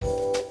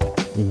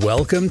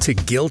Welcome to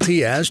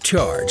Guilty as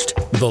Charged,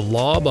 the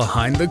law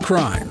behind the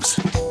crimes,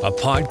 a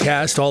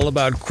podcast all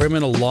about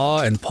criminal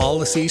law and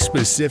policy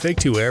specific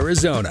to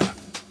Arizona.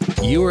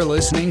 You are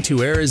listening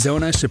to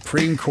Arizona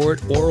Supreme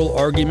Court Oral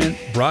Argument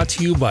brought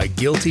to you by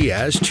Guilty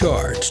as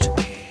Charged.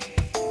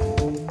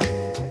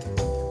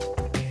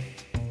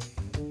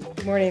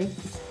 Good morning.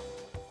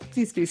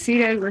 Please be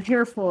seated. We're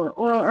here for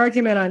oral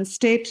argument on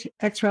State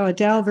ex rel.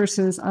 Adel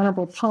versus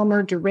Honorable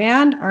Palmer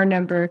Durand, our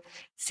number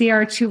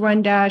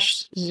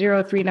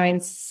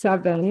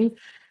CR21-0397.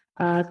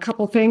 A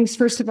couple things.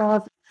 First of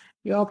all,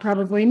 you all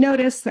probably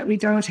noticed that we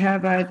don't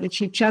have the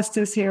Chief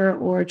Justice here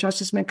or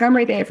Justice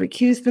Montgomery. They have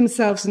recused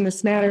themselves in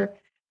this matter.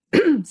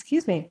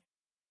 Excuse me.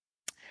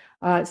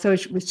 So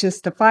it was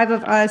just the five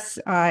of us.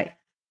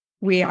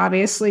 We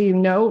obviously,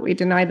 we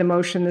denied the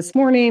motion this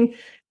morning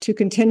to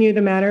continue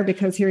the matter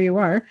because here you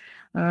are.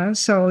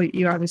 So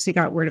you obviously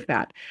got word of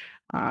that.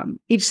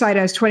 Each side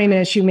has 20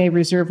 minutes. You may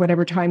reserve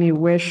whatever time you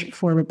wish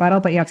for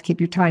rebuttal, but you have to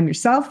keep your time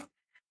yourself.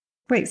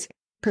 Please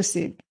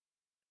proceed.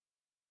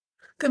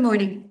 Good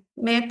morning.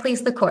 May it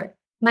please the court.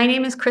 My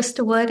name is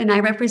Krista Wood and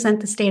I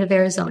represent the state of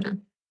Arizona.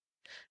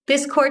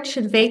 This court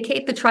should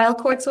vacate the trial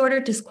court's order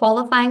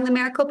disqualifying the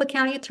Maricopa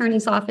County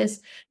Attorney's Office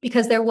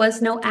because there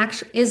is no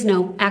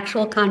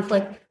actual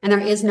conflict and there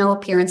is no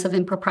appearance of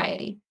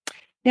impropriety.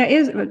 Now,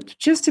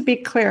 just to be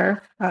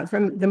clear,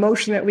 from the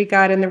motion that we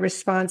got in the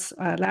response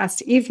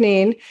last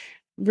evening,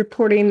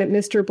 reporting that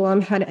Mr. Blum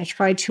had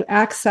tried to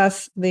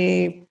access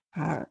the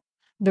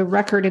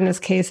record in this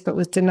case, but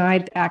was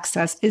denied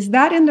access. Is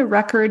that in the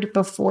record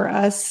before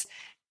us?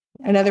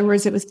 In other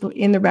words, it was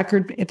in the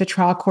record at the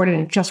trial court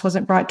and it just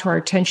wasn't brought to our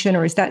attention,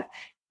 or is that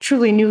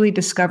truly newly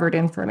discovered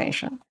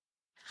information?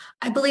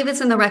 I believe it's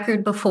in the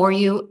record before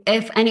you.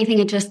 If anything,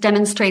 it just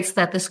demonstrates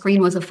that the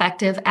screen was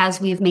effective as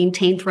we've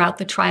maintained throughout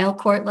the trial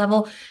court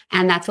level.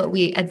 And that's what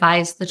we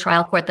advised the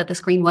trial court, that the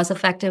screen was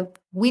effective.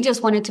 We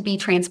just wanted to be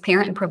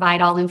transparent and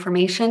provide all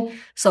information.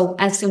 So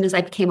as soon as I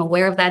became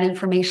aware of that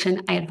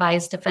information, I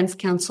advised defense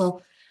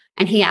counsel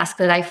and he asked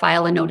that I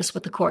file a notice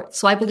with the court.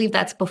 So I believe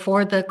that's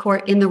before the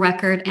court in the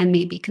record and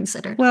may be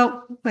considered.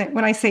 Well,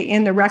 when I say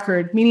in the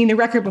record, meaning the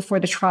record before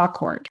the trial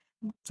court.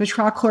 The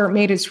trial court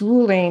made its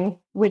ruling,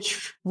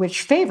 which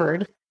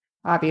favored,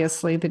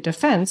 obviously, the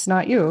defense,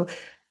 not you.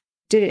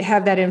 Did it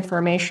have that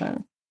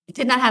information? It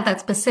did not have that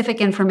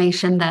specific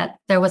information that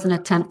there was an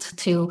attempt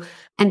to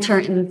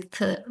enter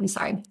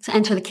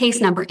the case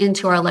number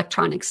into our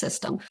electronic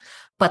system.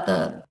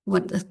 But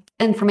what the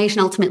information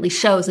ultimately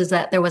shows is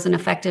that there was an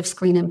effective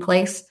screen in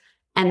place,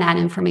 and that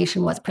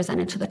information was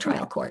presented to the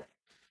trial court.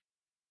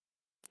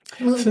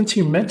 Since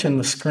you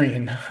mentioned the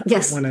screen,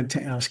 yes. I wanted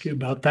to ask you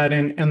about that.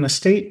 And the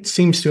state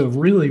seems to have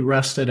really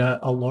rested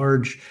a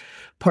large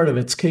part of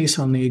its case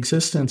on the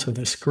existence of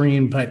the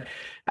screen. But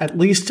at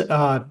least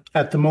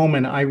at the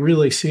moment, I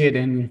really see it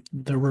in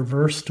the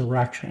reverse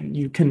direction.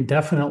 You can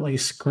definitely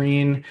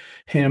screen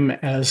him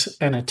as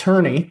an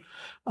attorney,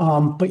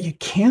 but you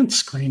can't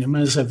screen him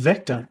as a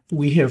victim.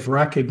 We have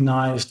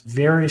recognized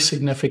very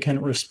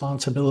significant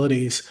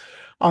responsibilities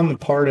on the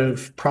part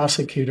of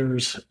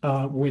prosecutors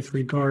with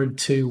regard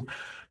to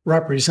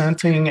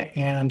representing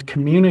and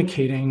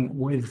communicating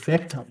with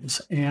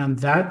victims. And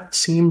that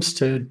seems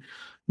to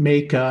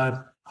make,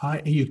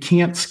 you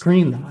can't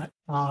screen that,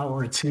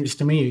 or it seems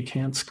to me you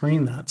can't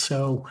screen that.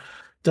 So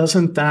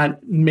doesn't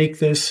that make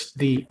this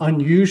the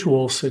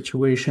unusual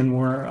situation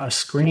where a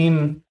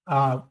screen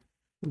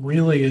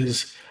really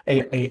is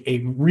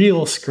a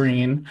real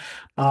screen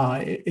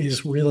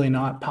is really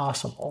not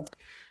possible?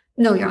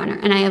 No, Your Honor,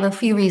 and I have a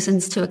few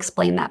reasons to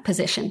explain that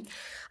position.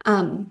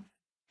 A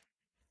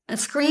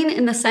screen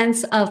in the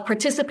sense of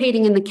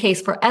participating in the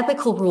case for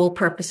ethical rule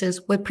purposes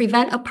would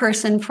prevent a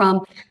person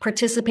from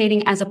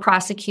participating as a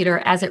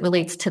prosecutor as it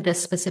relates to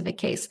this specific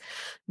case.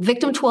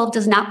 Victim 12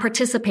 does not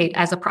participate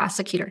as a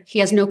prosecutor. He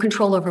has no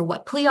control over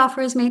what plea offer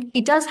is made.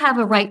 He does have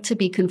a right to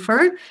be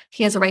conferred.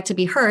 He has a right to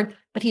be heard,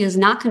 but he does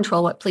not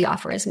control what plea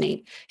offer is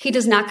made. He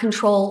does not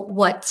control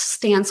what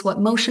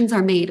motions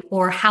are made,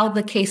 or how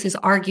the case is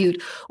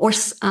argued, or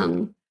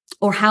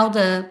how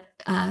the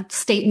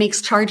state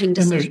makes charging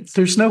decisions. And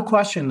there's no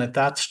question that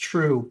that's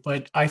true,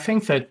 but I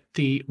think that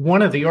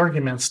one of the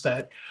arguments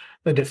that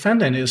the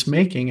defendant is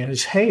making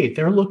is, hey,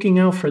 they're looking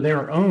out for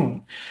their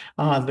own.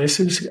 This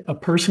is a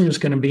person who's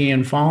going to be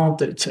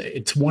involved.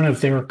 It's one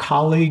of their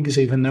colleagues,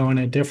 even though in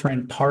a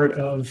different part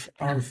of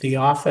the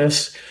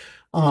office.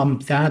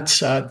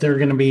 They're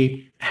going to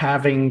be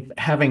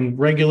having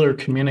regular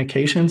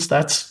communications.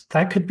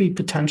 That could be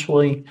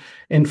potentially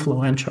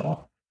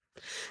influential.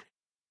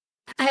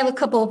 I have a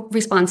couple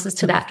responses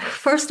to that.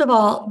 First of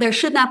all, there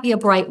should not be a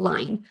bright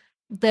line.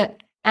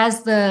 That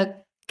as the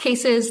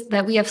cases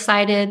that we have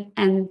cited,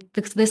 and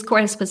this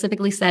court has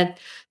specifically said,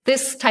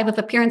 this type of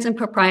appearance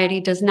impropriety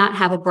does not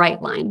have a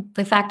bright line.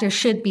 The factors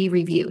should be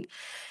reviewed.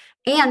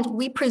 And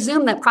we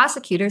presume that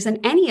prosecutors and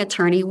any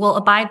attorney will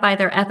abide by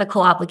their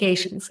ethical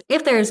obligations.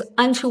 If there's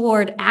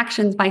untoward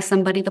actions by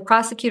somebody, the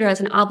prosecutor has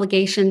an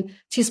obligation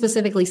to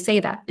specifically say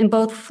that. In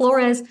both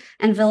Flores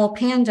and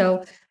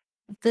Villalpando,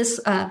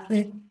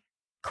 the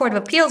Court of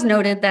Appeals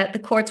noted that the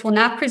courts will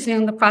not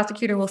presume the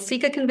prosecutor will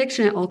seek a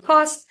conviction at all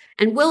costs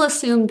and will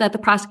assume that the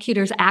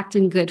prosecutors act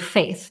in good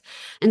faith.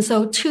 And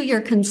so to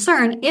your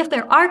concern, if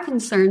there are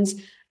concerns,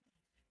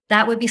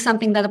 that would be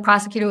something that a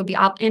prosecutor would be,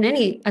 and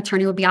any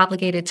attorney would be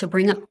obligated to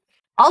bring up.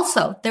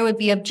 Also, there would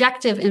be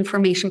objective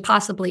information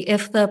possibly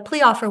if the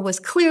plea offer was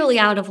clearly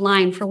out of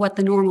line for what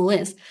the normal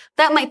is.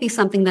 That might be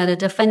something that a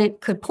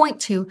defendant could point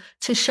to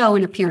show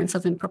an appearance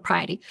of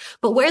impropriety.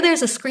 But where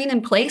there's a screen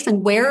in place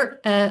and where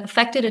an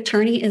affected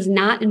attorney is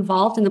not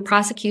involved in the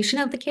prosecution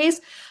of the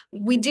case,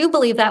 we do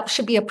believe that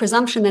should be a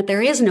presumption that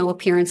there is no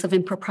appearance of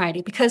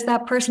impropriety because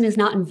that person is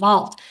not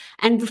involved.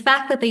 And the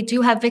fact that they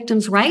do have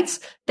victims' rights,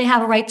 they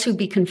have a right to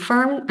be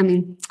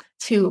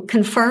to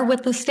confer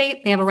with the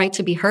state. They have a right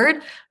to be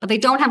heard, but they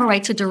don't have a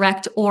right to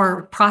direct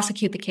or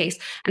prosecute the case.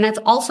 And that's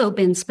also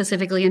been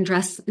specifically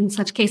addressed in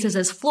such cases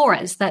as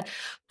Flores, that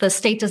the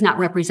state does not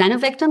represent a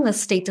victim. The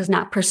state does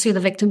not pursue the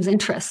victim's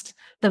interest.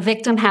 The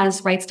victim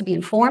has rights to be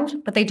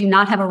informed, but they do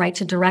not have a right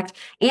to direct,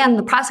 and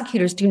the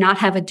prosecutors do not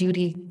have a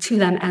duty to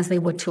them as they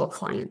would to a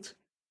client.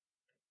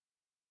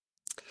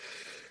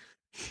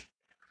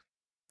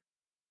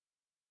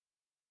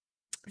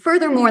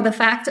 Furthermore, the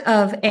fact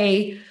of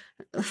a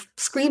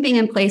screen being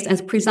in place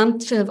as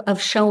presumptive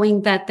of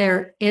showing that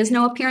there is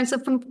no appearance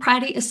of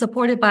impropriety is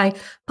supported by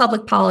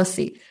public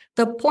policy.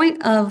 The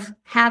point of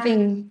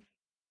having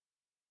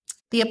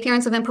the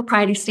appearance of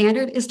impropriety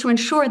standard is to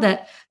ensure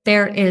that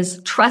there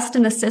is trust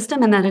in the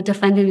system and that a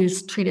defendant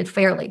is treated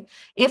fairly.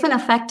 If an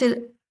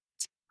affected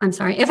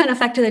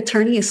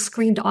attorney is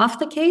screened off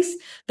the case,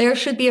 there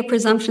should be a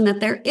presumption that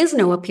there is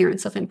no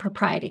appearance of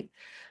impropriety.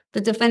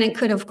 The defendant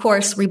could, of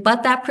course,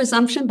 rebut that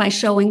presumption by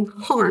showing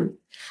harm.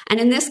 And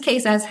in this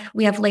case, as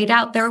we have laid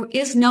out, there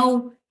is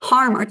no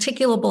harm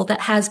articulable that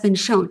has been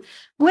shown.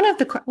 One of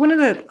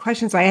the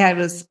questions I had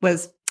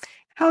was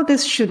how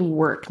this should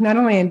work, not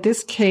only in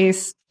this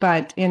case,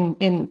 but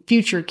in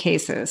future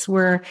cases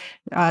where,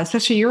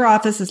 especially your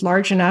office is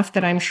large enough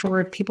that I'm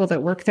sure people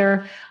that work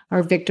there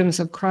are victims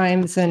of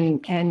crimes,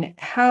 and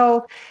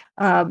how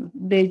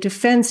the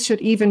defense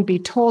should even be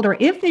told, or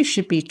if they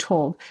should be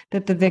told,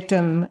 that the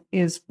victim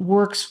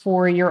works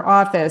for your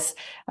office.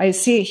 I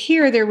see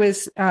here there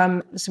was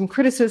some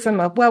criticism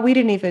of, well, we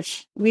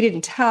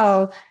didn't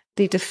tell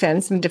the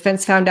defense, and the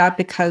defense found out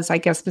because I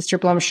guess Mr.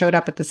 Blum showed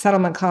up at the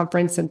settlement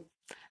conference and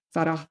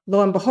thought, oh,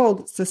 lo and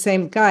behold, it's the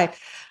same guy.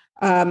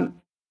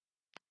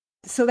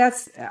 So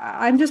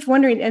I'm just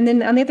wondering. And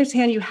then on the other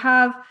hand, you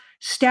have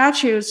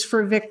statutes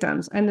for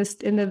victims, and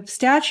the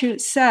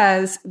statute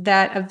says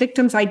that a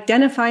victim's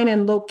identifying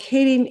and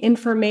locating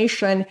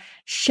information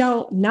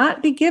shall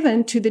not be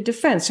given to the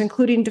defense,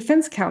 including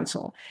defense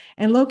counsel.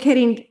 And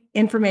locating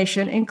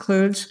information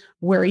includes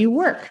where you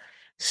work.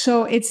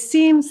 So it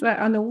seems that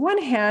on the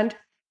one hand,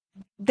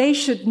 they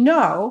should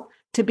know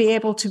to be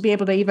able to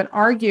even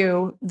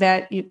argue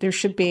that there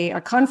should be a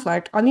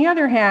conflict. On the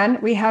other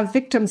hand, we have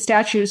victim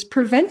statutes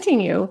preventing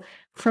you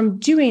from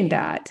doing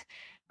that.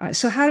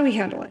 So how do we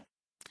handle it?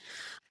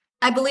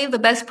 I believe the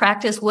best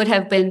practice would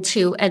have been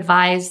to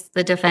advise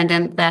the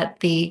defendant that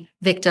the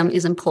victim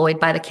is employed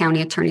by the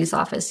county attorney's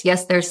office.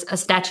 Yes, there's a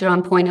statute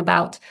on point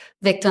about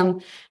victim.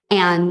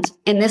 And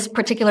in this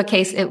particular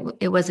case,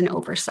 it was an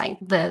oversight.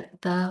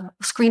 The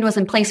screen was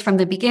in place from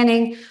the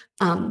beginning.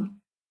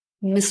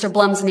 Mr.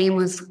 Blum's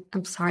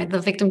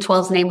the victim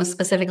 12's name was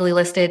specifically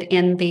listed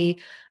in the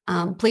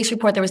police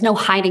report. There was no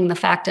hiding the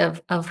fact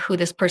of who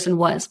this person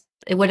was.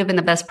 It would have been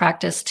the best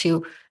practice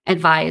to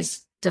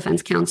advise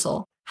defense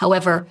counsel.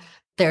 However,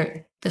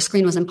 the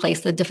screen was in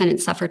place. The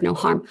defendant suffered no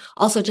harm.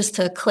 Also, just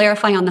to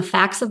clarify on the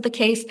facts of the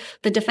case,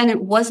 the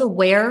defendant was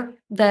aware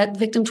that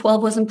victim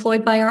 12 was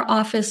employed by our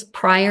office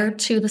prior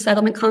to the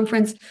settlement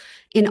conference.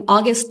 On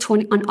August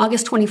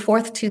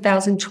 24th,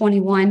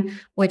 2021,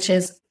 which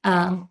is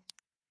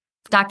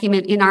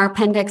document in our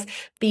appendix,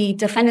 the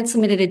defendant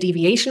submitted a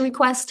deviation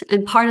request,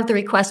 and part of the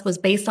request was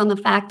based on the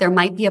fact there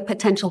might be a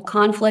potential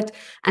conflict,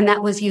 and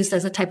that was used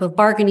as a type of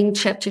bargaining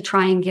chip to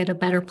try and get a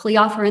better plea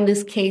offer in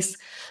this case.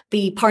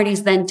 The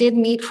parties then did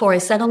meet for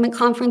a settlement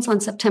conference on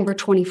September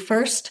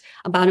 21st.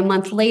 About a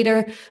month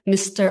later,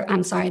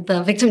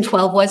 the victim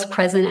 12 was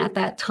present at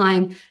that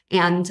time,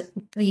 and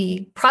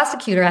the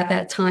prosecutor at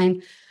that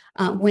time,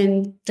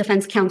 when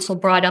defense counsel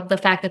brought up the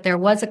fact that there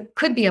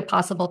could be a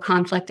possible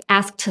conflict,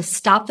 asked to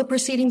stop the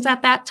proceedings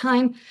at that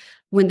time.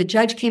 When the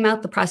judge came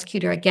out, the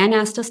prosecutor again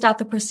asked to stop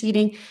the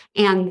proceeding,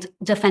 and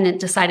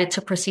defendant wanted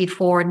to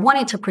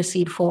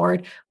proceed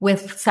forward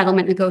with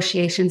settlement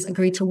negotiations,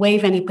 agreed to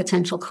waive any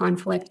potential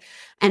conflict,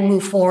 and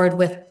move forward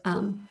with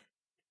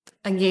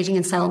engaging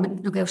in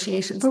settlement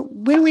negotiations. But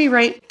when we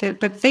write that,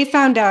 but they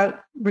found out,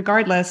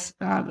 regardless,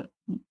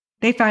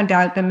 they found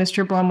out that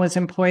Mr. Blum was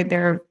employed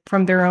there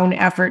from their own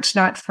efforts,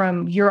 not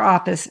from your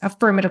office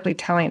affirmatively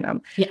telling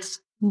them. Yes.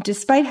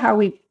 Despite how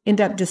we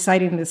end up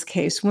deciding this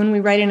case, when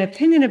we write an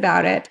opinion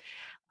about it,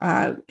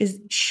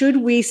 should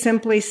we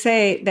simply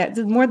say that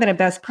more than a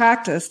best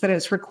practice, that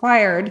it's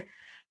required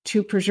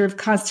to preserve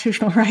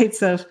constitutional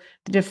rights of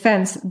the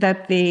defense,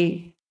 that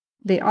the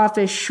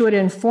office should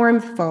inform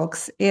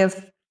folks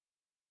if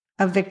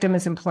a victim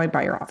is employed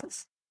by your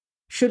office.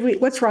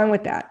 What's wrong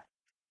with that?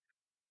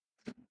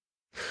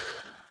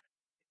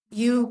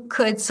 You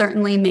could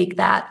certainly make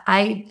that.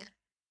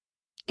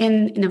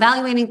 In an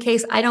evaluating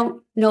case, I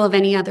don't know of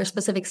any other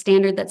specific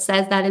standard that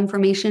says that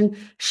information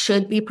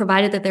should be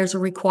provided, that there's a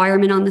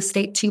requirement on the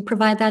state to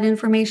provide that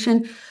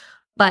information.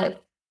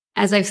 But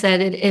as I've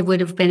said, it would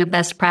have been a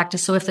best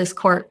practice. So if this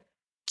court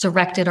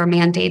directed or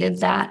mandated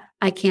that,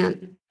 I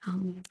can't,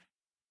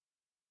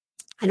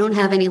 I don't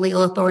have any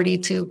legal authority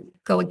to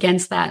go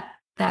against that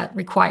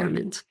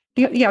requirement.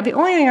 Yeah, the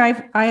only thing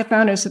I have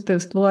found is that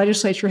the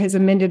legislature has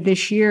amended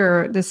this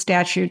year the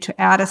statute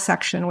to add a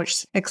section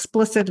which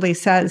explicitly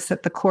says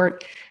that the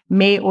court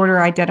may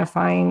order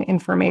identifying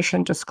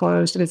information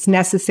disclosed if it's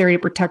necessary to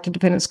protect a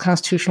defendant's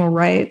constitutional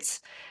rights,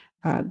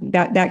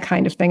 that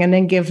kind of thing, and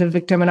then give the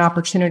victim an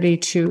opportunity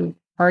to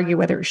argue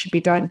whether it should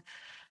be done.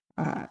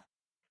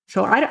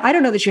 So I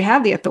don't know that you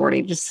have the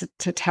authority just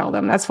to tell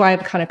them. That's why I'm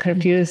kind of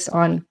confused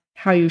on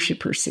how you should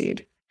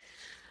proceed.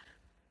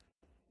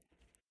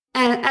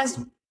 And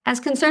as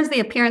concerns the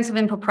appearance of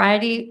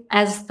impropriety,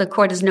 as the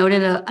court has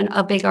noted,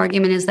 a big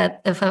argument is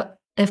that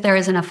if there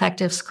is an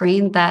effective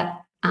screen,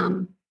 that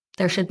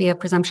there should be a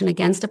presumption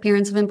against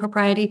appearance of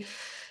impropriety.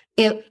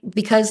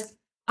 Because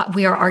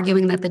we are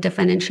arguing that the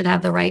defendant should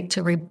have the right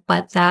to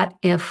rebut that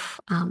if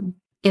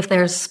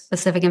there's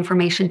specific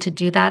information to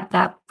do that,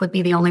 that would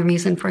be the only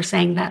reason for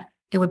saying that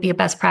it would be a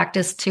best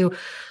practice to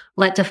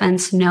let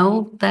defense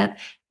know that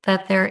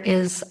there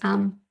is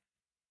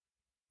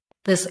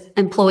this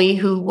employee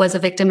who was a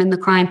victim in the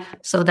crime,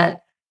 so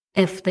that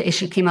if the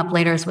issue came up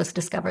later, as was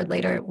discovered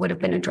later, it would have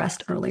been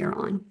addressed earlier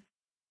on.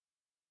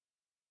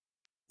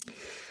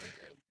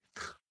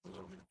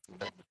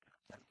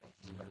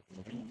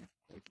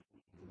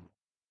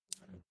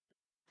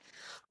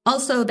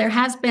 Also, there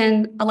has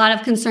been a lot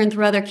of concern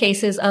through other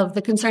cases of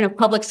the concern of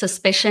public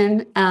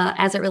suspicion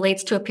as it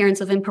relates to appearance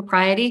of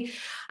impropriety.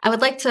 I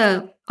would like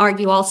to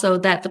argue also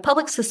that the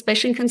public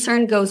suspicion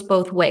concern goes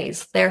both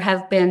ways. There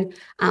have been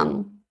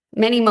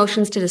many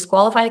motions to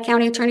disqualify the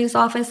county attorney's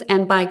office,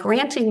 and by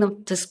granting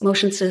the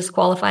motions to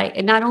disqualify,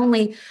 it not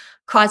only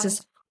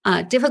causes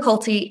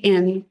difficulty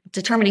in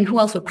determining who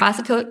else would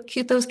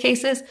prosecute those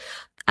cases.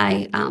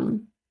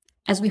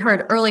 As we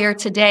heard earlier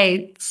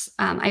today,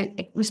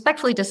 I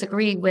respectfully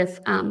disagree with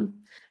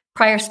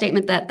prior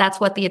statement that that's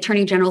what the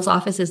Attorney General's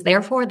office is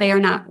there for. They are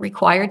not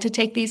required to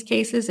take these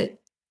cases.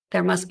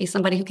 There must be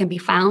somebody who can be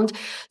found.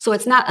 So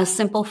it's not a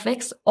simple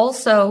fix.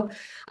 Also,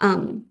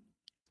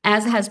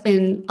 as has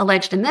been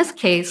alleged in this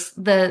case,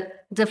 the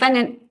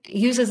defendant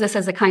uses this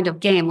as a kind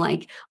of game,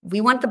 like, we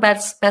want the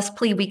best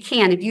plea we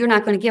can. If you're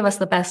not going to give us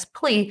the best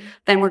plea,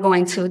 then we're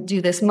going to do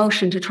this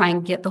motion to try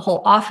and get the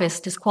whole office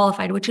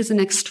disqualified, which is an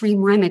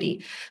extreme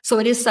remedy. So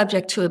it is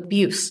subject to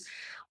abuse.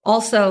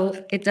 Also,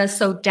 it does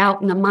sow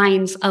doubt in the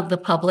minds of the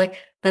public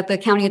that the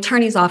county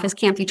attorney's office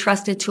can't be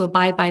trusted to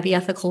abide by the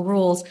ethical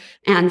rules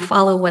and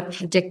follow what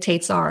the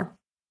dictates are.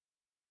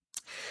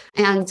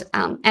 And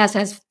as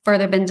has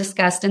further been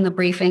discussed in the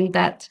briefing,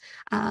 that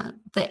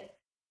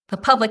the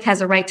public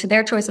has a right to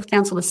their choice of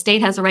counsel, the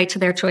state has a right to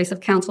their choice of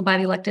counsel by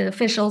the elected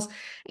officials,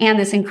 and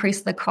this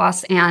increased the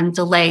costs and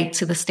delay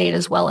to the state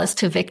as well as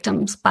to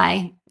victims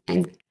by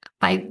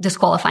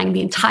disqualifying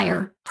the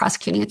entire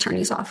prosecuting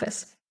attorney's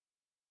office.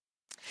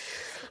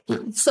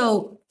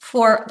 So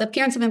for the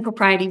appearance of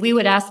impropriety, we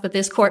would ask that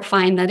this court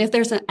find that if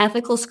there's an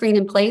ethical screen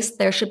in place,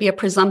 there should be a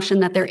presumption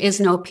that there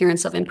is no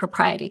appearance of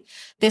impropriety.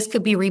 This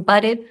could be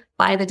rebutted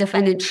by the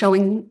defendant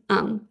showing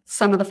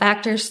some of the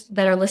factors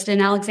that are listed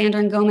in Alexander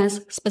and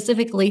Gomez,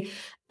 specifically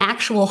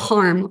actual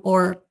harm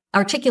or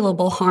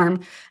articulable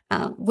harm,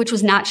 which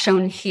was not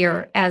shown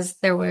here, as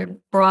there were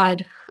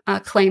broad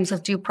claims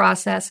of due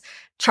process,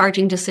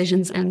 charging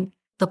decisions, and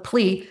the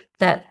plea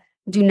that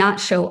do not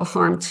show a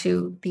harm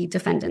to the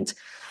defendant.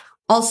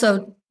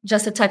 Also,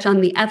 just to touch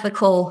on the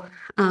ethical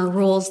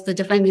rules, the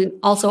defendant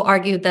also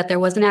argued that there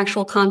was an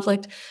actual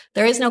conflict.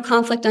 There is no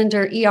conflict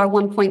under ER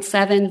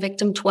 1.7.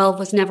 Victim 12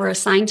 was never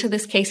assigned to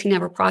this case. He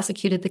never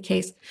prosecuted the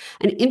case.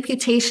 An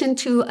imputation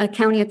to a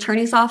county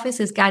attorney's office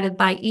is guided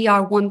by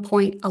ER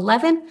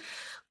 1.11,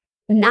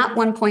 not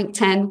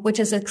 1.10, which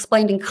is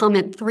explained in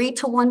comment 3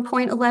 to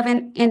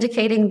 1.11,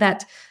 indicating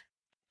that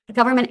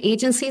government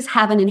agencies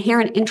have an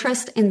inherent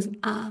interest in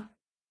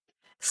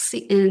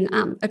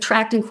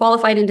attracting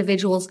qualified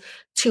individuals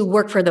to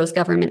work for those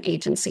government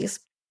agencies.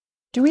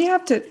 Do we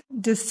have to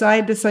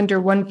decide this under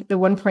the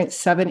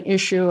 1.7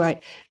 issue? I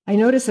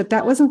noticed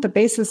that wasn't the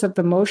basis of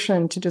the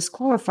motion to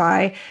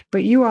disqualify,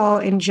 but you all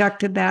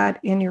injected that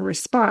in your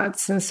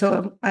response. And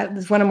so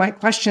one of my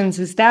questions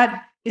is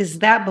that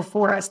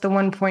before us, the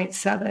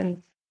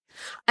 1.7?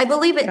 I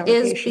believe it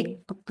is.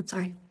 I'm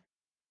sorry.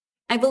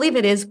 I believe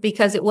it is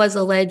because it was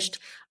alleged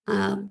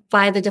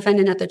by the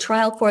defendant at the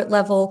trial court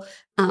level,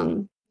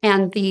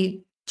 and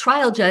the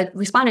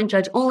respondent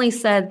judge only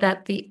said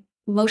that the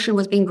motion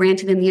was being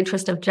granted in the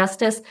interest of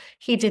justice.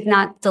 He did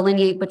not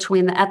delineate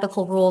between the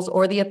ethical rules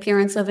or the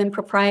appearance of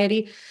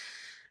impropriety.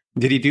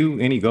 Did he do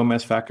any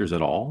Gomez factors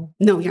at all?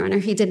 No, Your Honor,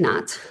 he did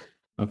not.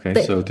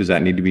 Okay, so does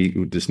that need to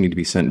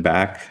be sent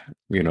back,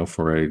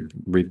 for a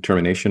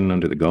redetermination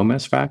under the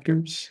Gomez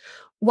factors?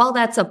 While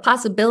that's a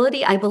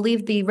possibility, I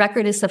believe the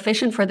record is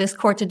sufficient for this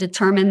court to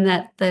determine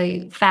that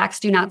the facts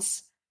do not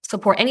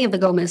support any of the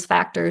Gomez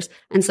factors,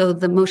 and so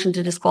the motion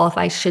to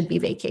disqualify should be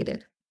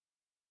vacated.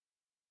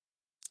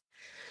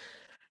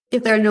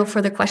 If there are no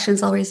further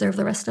questions, I'll reserve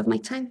the rest of my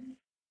time.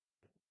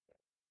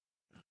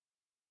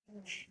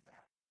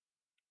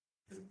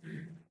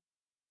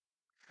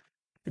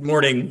 Good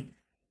morning.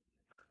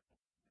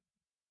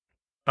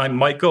 I'm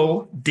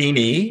Michael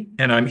Deeney,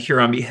 and I'm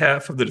here on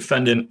behalf of the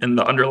defendant in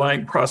the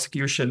underlying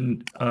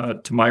prosecution,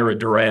 Tamira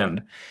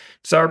Durand.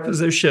 It's our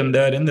position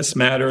that in this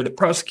matter, the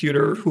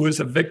prosecutor who is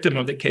a victim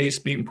of the case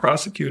being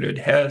prosecuted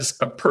has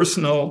a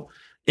personal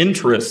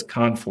interest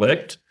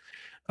conflict.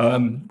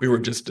 We were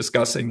just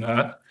discussing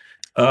that,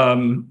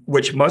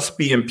 which must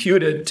be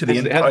imputed to the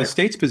entire... Has the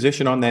state's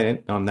position on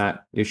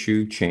that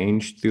issue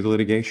changed through the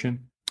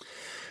litigation?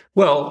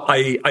 Well,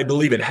 I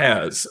believe it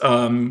has.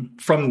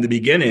 From the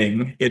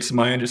beginning, it's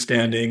my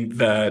understanding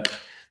that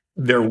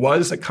there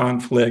was a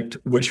conflict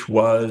which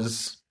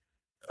was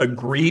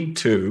agreed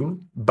to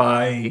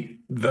by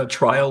the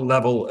trial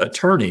level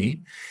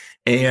attorney.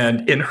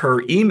 And in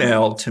her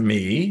email to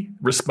me,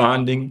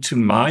 responding to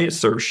my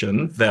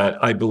assertion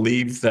that I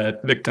believe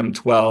that victim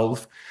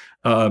 12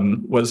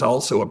 was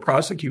also a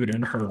prosecutor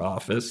in her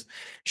office,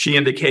 she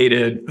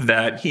indicated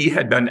that he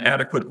had been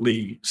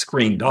adequately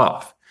screened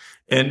off.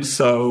 And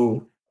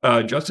so,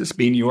 Justice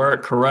Bean, you are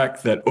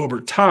correct that over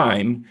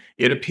time,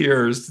 it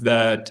appears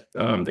that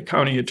the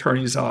county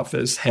attorney's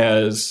office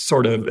has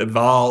sort of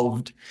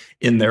evolved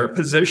in their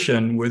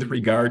position with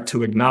regard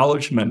to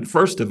acknowledgement,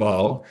 first of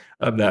all,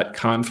 of that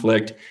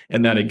conflict.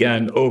 And then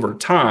again, over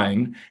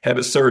time, have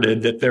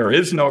asserted that there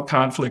is no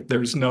conflict,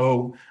 there's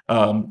no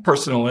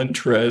personal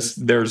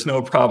interest, there's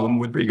no problem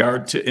with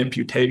regard to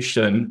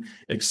imputation,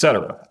 et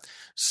cetera.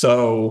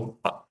 So,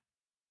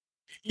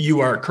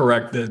 you are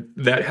correct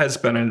that has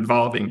been an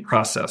evolving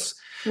process.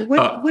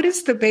 What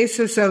is the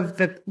basis of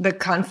the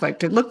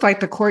conflict? It looked like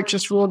the court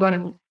just ruled on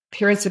an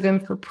appearance of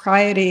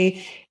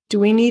impropriety. Do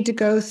we need to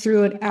go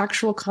through an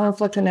actual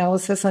conflict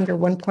analysis under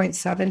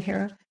 1.7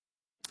 here?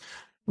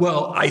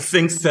 Well, I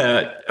think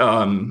that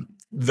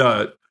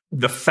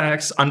the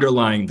facts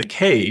underlying the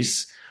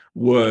case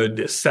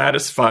would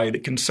satisfy the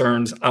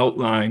concerns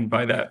outlined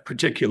by that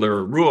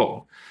particular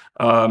rule.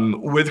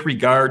 With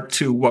regard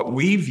to what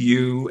we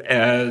view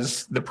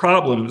as the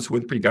problems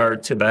with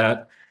regard to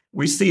that,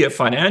 we see a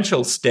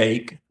financial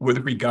stake with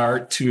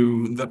regard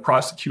to the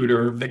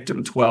prosecutor,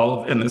 victim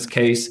 12 in this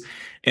case,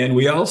 and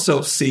we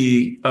also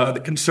see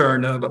the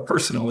concern of a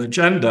personal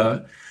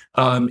agenda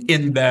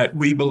in that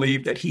we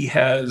believe that he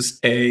has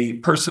a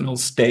personal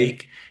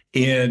stake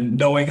in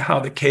knowing how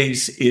the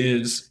case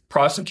is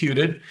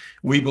prosecuted.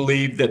 We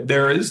believe that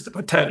there is the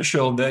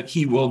potential that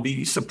he will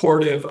be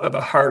supportive of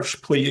a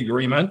harsh plea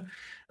agreement.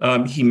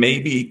 He may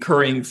be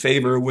currying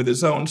favor with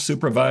his own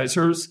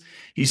supervisors.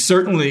 He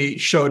certainly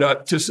showed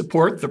up to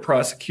support the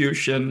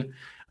prosecution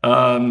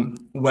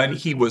when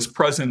he was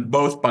present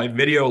both by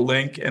video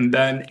link and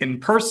then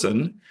in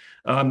person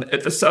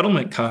at the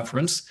settlement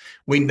conference.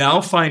 We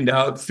now find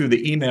out through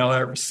the email I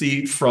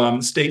received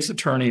from state's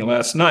attorney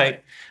last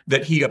night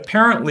that he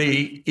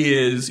apparently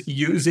is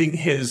using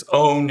his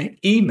own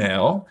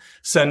email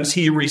since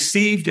he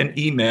received an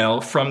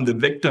email from the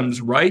victim's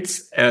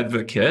rights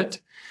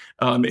advocate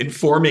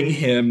informing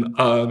him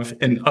of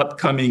an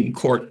upcoming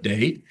court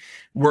date.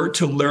 We're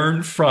to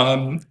learn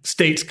from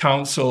state's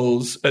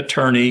counsel's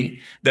attorney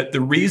that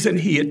the reason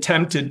he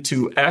attempted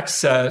to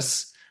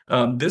access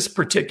this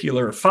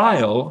particular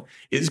file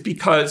is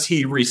because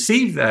he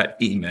received that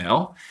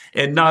email.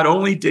 And not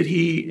only did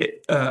he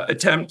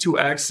attempt to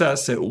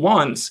access it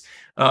once,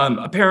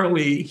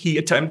 apparently he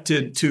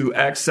attempted to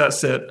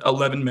access it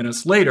 11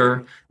 minutes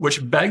later,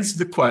 which begs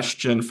the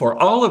question for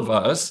all of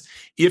us,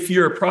 if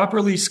you're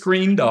properly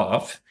screened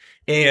off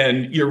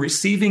and you're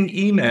receiving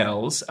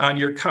emails on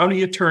your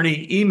county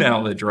attorney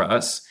email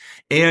address,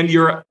 and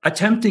you're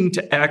attempting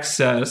to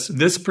access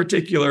this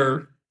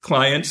particular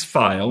client's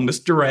file, Ms.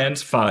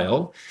 Durand's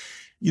file,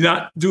 you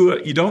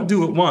don't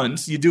do it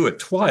once, you do it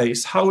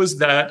twice. How is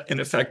that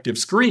an effective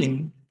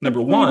screen? Number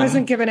one. He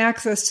wasn't given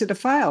access to the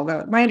file,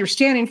 though. My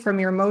understanding from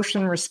your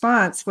motion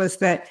response was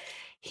that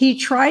he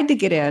tried to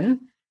get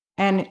in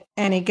and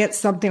he gets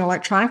something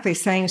electronically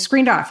saying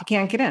screened off, you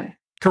can't get in.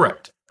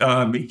 Correct.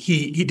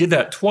 He did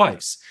that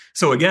twice.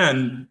 So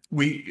again,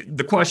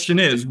 the question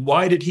is,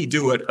 why did he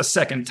do it a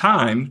second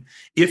time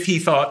if he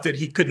thought that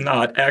he could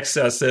not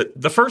access it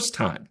the first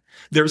time?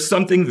 There's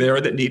something there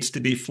that needs to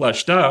be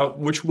fleshed out,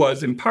 which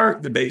was in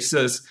part the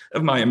basis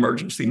of my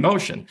emergency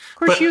motion.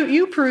 Of course,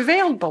 you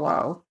prevailed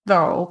below,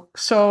 though,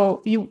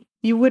 so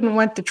you wouldn't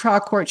want the trial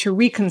court to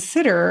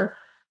reconsider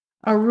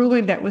a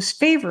ruling that was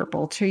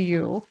favorable to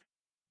you,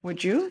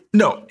 would you?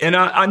 No, and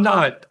I'm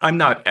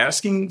not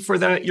asking for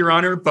that, Your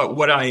Honor, but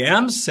what I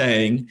am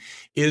saying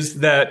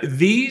is that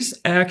these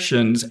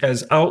actions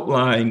as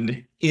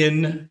outlined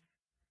in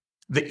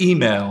the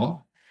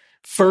email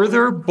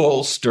further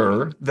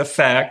bolster the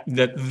fact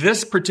that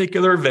this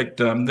particular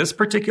victim, this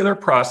particular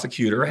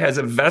prosecutor has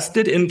a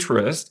vested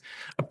interest,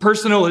 a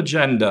personal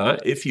agenda,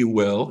 if you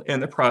will, in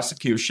the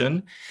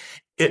prosecution.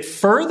 It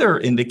further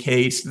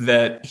indicates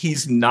that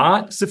he's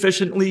not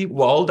sufficiently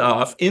walled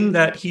off in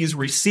that he's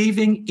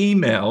receiving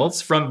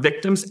emails from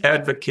victim's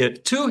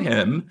advocate to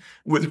him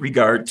with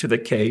regard to the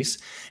case.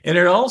 And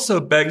it also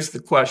begs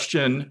the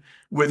question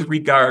with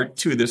regard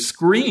to the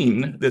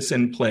screen that's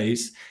in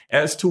place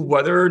as to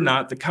whether or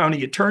not the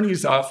county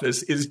attorney's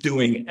office is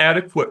doing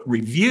adequate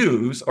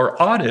reviews or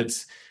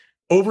audits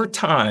over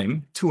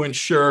time to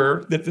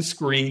ensure that the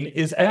screen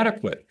is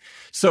adequate.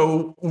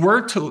 So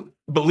we're to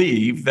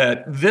believe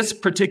that this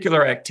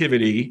particular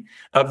activity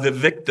of the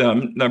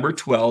victim, number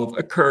 12,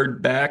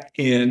 occurred back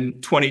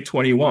in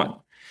 2021.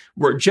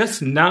 We're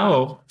just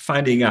now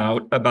finding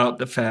out about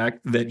the fact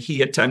that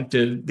he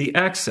attempted the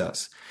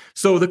access.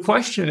 So the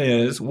question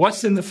is,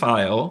 what's in the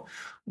file?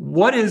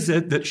 What is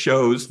it that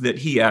shows that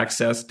he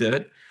accessed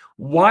it?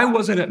 Why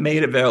wasn't it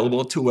made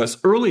available to us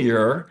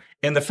earlier?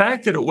 And the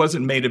fact that it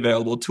wasn't made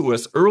available to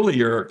us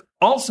earlier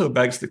also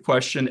begs the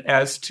question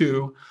as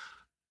to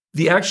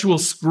the actual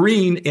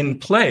screen in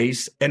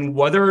place and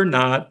whether or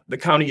not the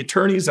county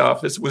attorney's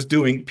office was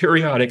doing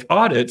periodic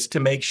audits to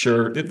make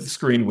sure that the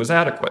screen was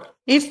adequate.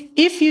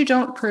 If you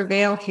don't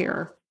prevail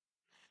here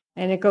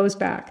and it goes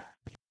back,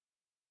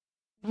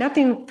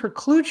 nothing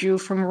precludes you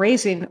from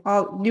raising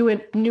all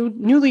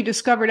newly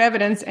discovered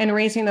evidence and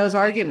raising those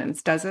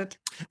arguments, does it?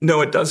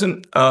 No, it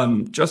doesn't,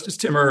 Justice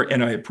Timmer,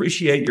 and I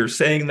appreciate your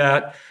saying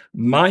that.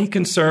 My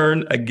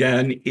concern,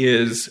 again,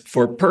 is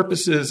for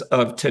purposes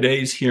of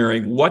today's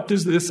hearing, what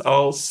does this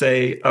all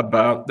say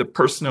about the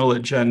personal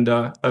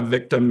agenda of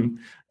victim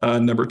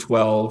number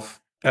 12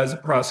 as a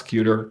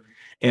prosecutor?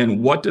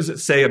 And what does it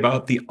say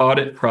about the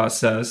audit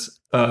process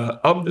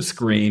of the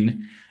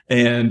screen?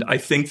 And I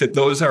think that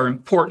those are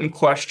important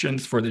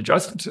questions for the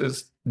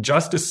justices,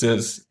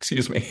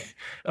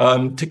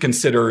 to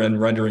consider in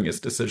rendering his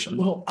decision.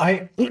 Well,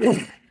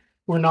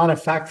 we're not a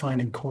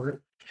fact-finding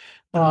court.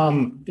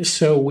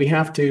 So we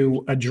have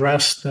to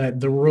address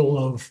the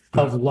rule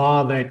of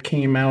law that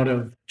came out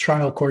of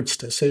trial court's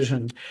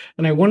decision.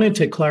 And I wanted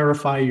to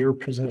clarify your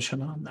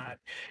position on that.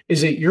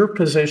 Is it your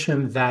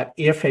position that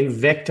if a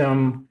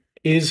victim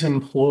is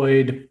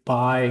employed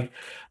by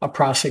a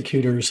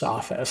prosecutor's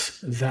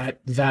office,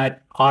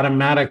 that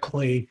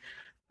automatically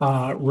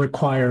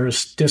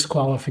requires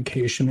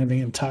disqualification of the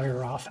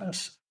entire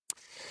office?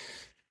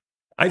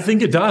 I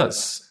think it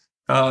does.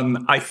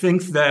 I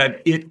think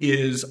that it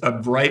is a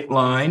bright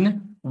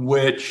line,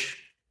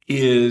 which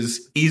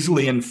is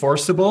easily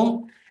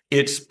enforceable.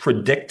 It's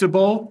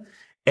predictable,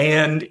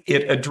 and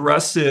it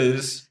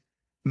addresses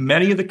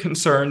many of the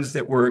concerns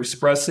that we're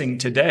expressing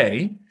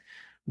today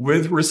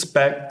with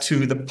respect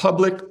to the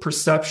public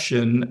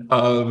perception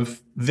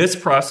of this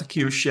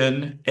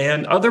prosecution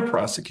and other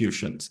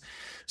prosecutions.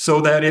 So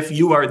that if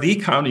you are the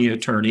county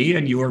attorney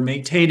and you are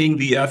maintaining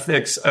the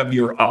ethics of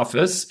your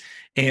office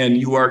and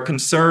you are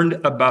concerned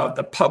about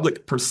the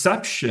public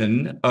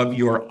perception of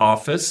your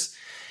office,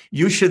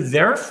 you should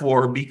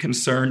therefore be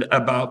concerned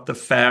about the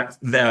fact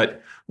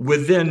that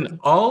within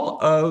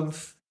all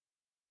of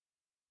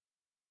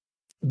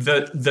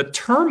the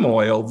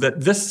turmoil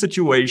that this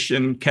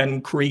situation can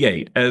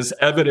create, as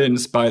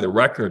evidenced by the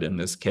record in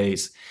this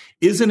case,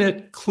 isn't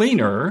it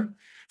cleaner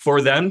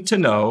for them to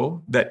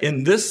know that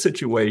in this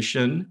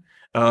situation,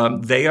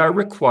 they are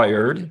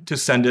required to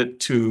send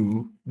it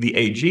to the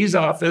AG's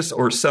office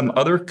or some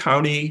other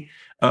county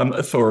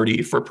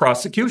authority for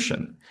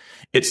prosecution?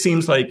 It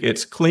seems like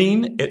it's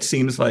clean. It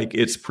seems like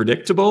it's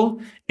predictable.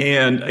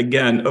 And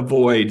again,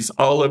 avoids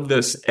all of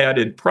this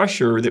added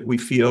pressure that we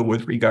feel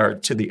with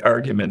regard to the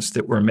arguments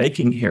that we're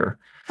making here.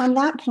 On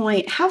that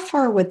point, how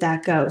far would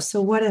that go?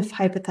 So what if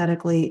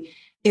hypothetically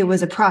it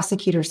was a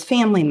prosecutor's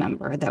family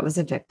member that was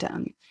a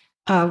victim?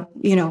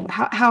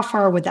 How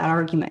far would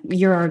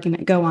your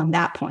argument go on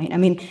that point? I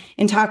mean,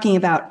 in talking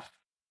about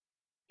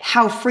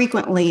how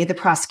frequently the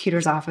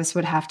prosecutor's office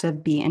would have to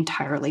be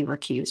entirely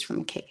recused from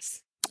a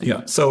case.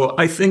 Yeah. So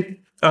I think,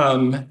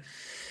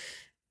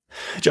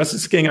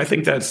 Justice King, I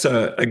think that's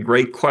a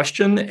great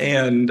question.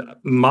 And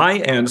my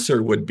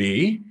answer would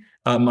be,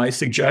 my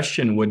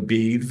suggestion would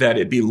be that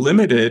it be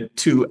limited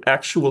to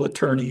actual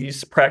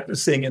attorneys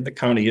practicing in the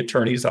county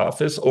attorney's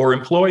office or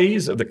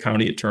employees of the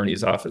county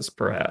attorney's office,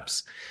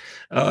 perhaps.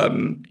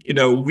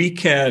 We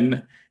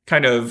can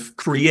kind of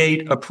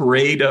create a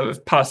parade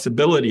of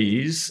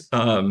possibilities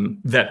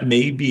that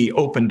may be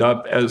opened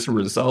up as a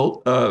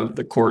result of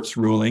the court's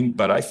ruling.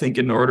 But I think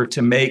in order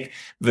to make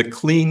the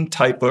clean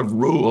type of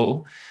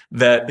rule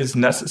that is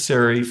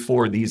necessary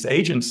for these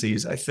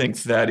agencies, I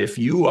think that if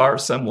you are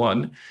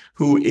someone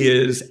who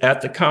is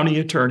at the county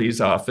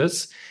attorney's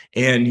office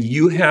and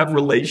you have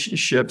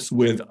relationships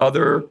with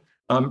other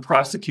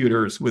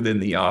prosecutors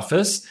within the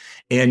office,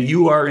 and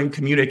you are in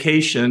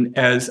communication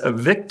as a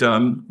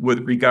victim with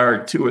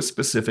regard to a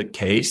specific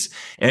case,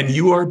 and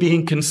you are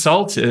being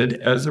consulted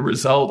as a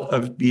result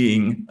of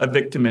being a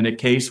victim in a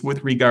case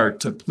with regard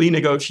to plea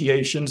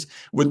negotiations,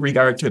 with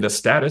regard to the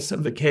status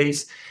of the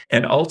case,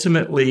 and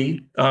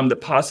ultimately the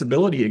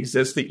possibility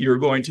exists that you're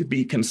going to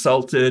be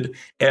consulted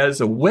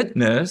as a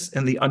witness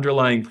in the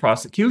underlying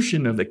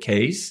prosecution of the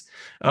case,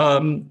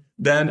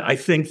 then I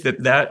think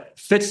that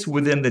fits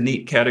within the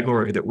neat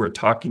category that we're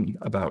talking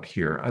about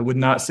here. I would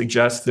not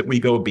suggest that we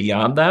go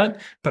beyond that,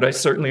 but I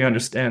certainly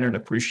understand and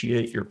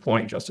appreciate your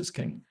point, Justice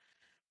King.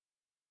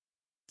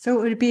 So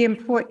it would be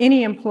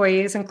any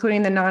employees,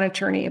 including the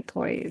non-attorney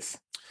employees.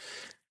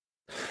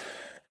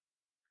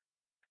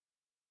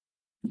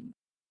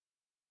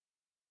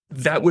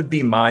 That would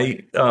be my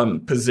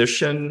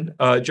position,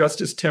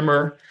 Justice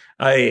Timmer.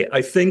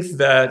 I think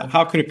that...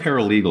 How could a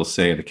paralegal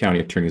say at the county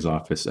attorney's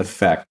office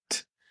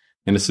affect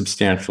in a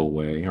substantial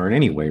way, or in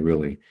any way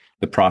really,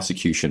 the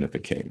prosecution of a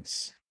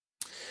case?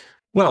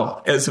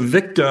 Well, as a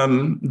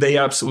victim, they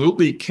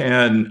absolutely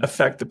can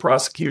affect the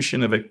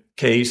prosecution of a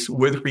case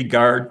with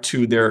regard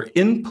to their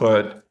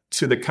input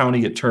to the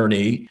county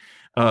attorney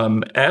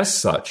as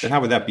such. And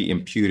how would that be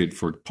imputed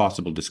for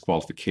possible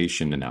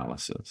disqualification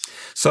analysis?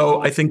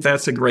 So I think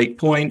that's a great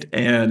point,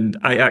 and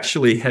I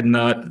actually had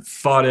not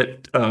thought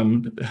it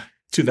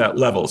to that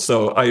level.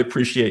 So I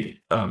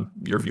appreciate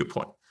your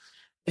viewpoint.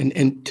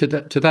 And to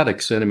that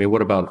extent, I mean,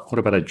 what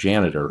about a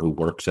janitor who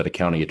works at a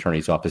county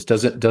attorney's office?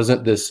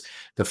 Doesn't this,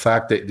 the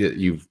fact that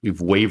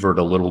you've wavered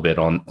a little bit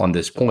on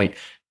this point,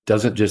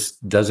 doesn't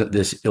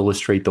this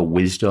illustrate the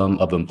wisdom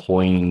of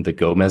employing the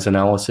Gomez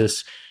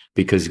analysis?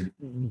 Because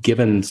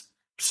given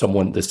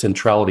the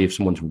centrality of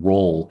someone's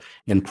role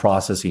in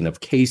processing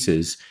of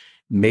cases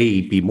may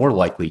be more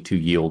likely to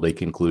yield a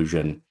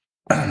conclusion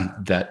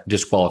that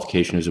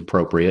disqualification is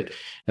appropriate.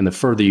 And the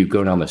further you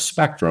go down the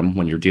spectrum,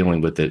 when you're dealing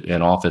with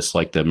an office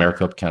like the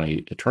Maricopa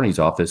County Attorney's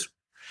Office,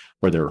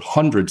 where there are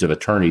hundreds of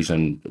attorneys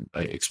and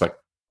I expect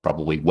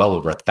probably well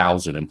over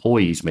 1,000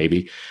 employees,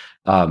 maybe,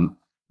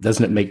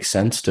 doesn't it make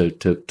sense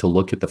to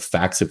look at the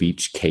facts of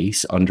each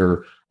case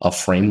under a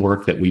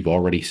framework that we've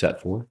already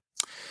set forth?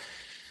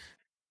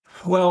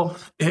 Well,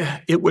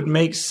 it would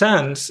make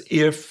sense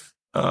if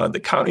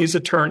the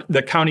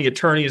county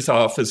attorney's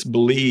office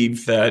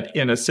believed that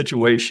in a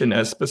situation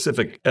as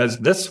specific as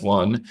this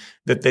one,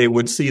 that they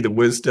would see the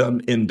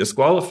wisdom in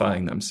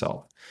disqualifying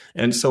themselves.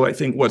 And so I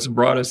think what's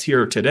brought us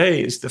here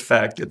today is the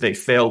fact that they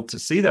failed to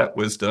see that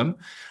wisdom.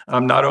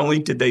 Not only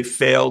did they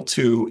fail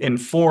to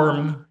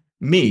inform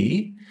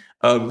me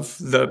of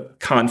the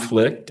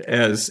conflict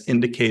as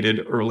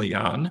indicated early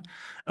on,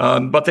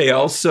 but they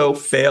also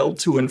failed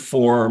to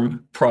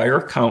inform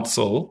prior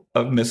counsel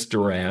of Ms.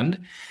 Durand.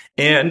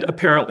 And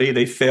apparently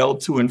they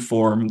failed to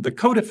inform the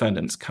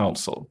co-defendant's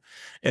counsel.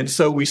 And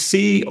so we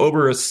see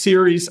over a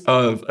series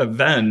of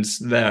events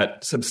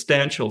that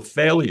substantial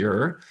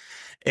failure.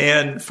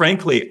 And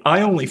frankly,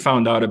 I only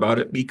found out about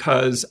it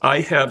because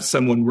I have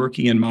someone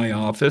working in my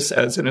office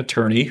as an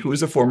attorney who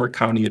is a former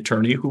county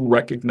attorney who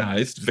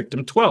recognized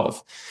victim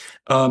 12.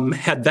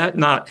 Had that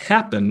not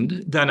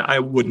happened, then I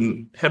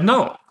wouldn't have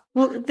known.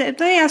 Well, let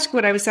me ask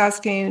what I was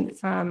asking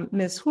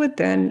Ms. Wood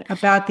then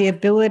about the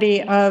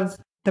ability of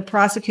the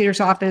prosecutor's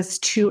office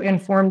to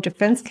inform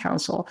defense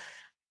counsel,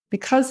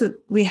 because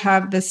we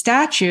have the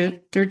statute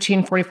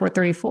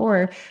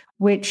 134434,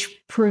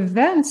 which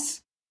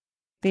prevents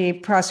the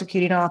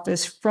prosecuting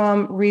office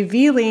from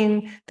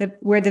revealing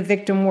where the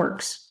victim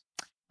works.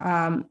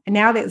 Now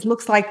that it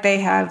looks like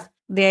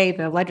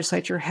the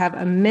legislature have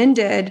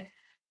amended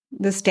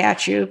the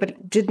statute, but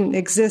it didn't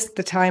exist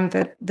the time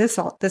that this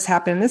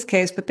happened in this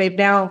case, but they've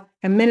now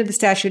amended the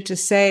statute to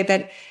say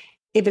that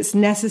if it's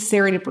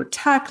necessary to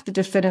protect the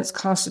defendant's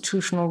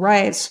constitutional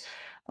rights,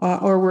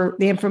 or where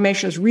the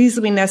information is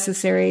reasonably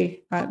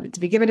necessary to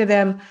be given to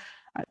them,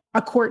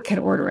 a court can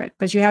order it.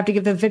 But you have to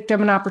give the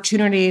victim an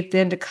opportunity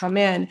then to come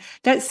in.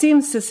 That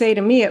seems to say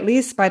to me, at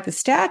least by the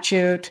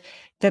statute,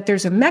 that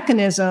there's a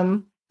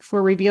mechanism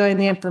for revealing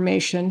the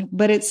information,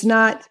 but it's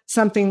not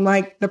something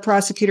like the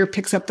prosecutor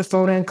picks up the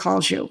phone and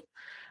calls you,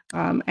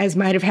 as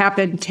might have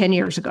happened 10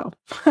 years ago.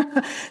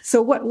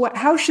 So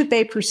how should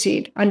they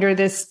proceed under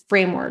this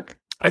framework?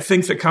 I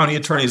think the county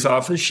attorney's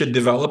office should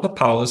develop a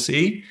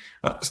policy,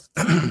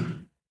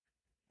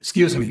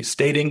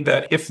 stating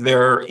that if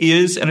there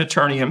is an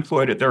attorney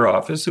employed at their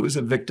office who is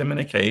a victim in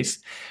a case,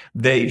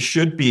 they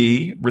should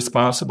be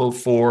responsible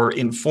for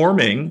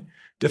informing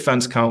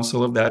defense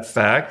counsel of that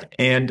fact,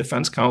 and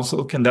defense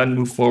counsel can then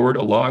move forward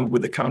along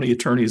with the county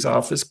attorney's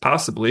office,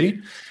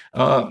 possibly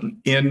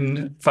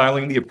in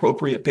filing the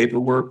appropriate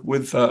paperwork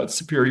with a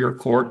superior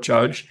court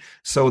judge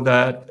so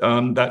that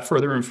that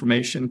further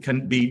information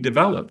can be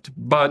developed.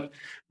 But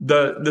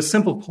the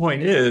simple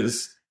point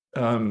is,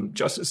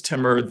 Justice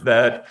Timmer,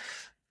 that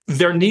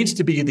there needs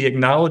to be the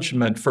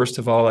acknowledgement, first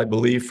of all, I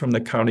believe, from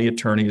the county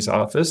attorney's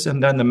office,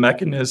 and then the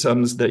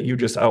mechanisms that you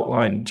just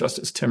outlined,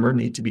 Justice Timmer,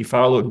 need to be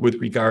followed with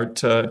regard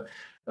to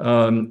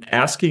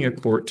asking a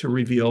court to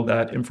reveal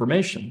that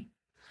information.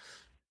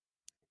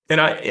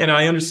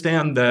 I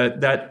understand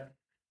that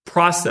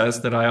process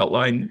that I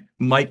outlined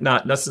might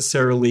not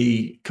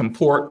necessarily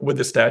comport with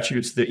the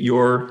statutes that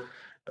you're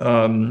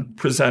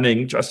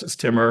presenting, Justice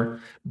Timmer,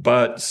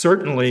 but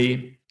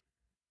certainly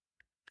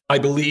I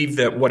believe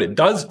that what it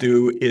does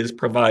do is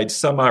provide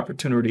some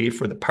opportunity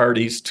for the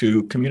parties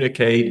to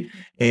communicate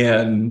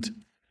and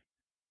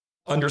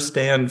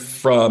understand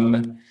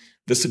from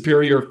the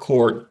Superior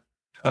Court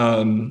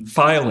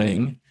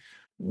filing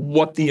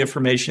what the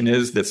information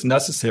is that's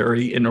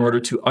necessary in order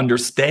to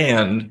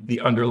understand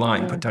the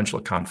underlying potential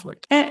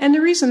conflict. And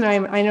the reason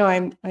I know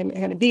I'm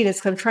going to beat is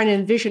because I'm trying to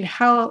envision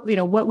how,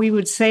 what we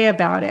would say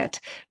about it,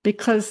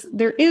 because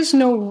there is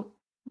no,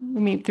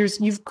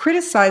 you've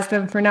criticized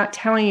them for not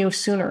telling you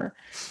sooner.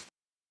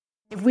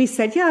 If we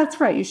said, yeah, that's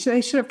right,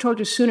 they should have told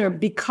you sooner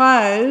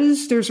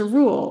because there's a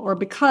rule or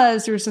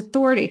because there's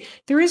authority.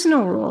 There is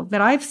no rule that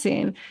I've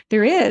seen.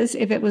 There is,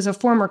 if it was a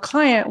former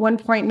client,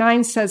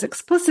 1.9 says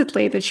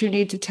explicitly that you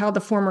need to tell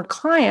the former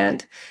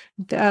client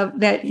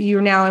that you're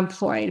now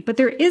employed. But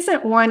there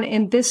isn't one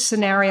in this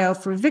scenario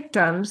for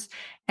victims.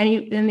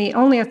 And the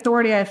only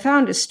authority I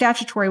found is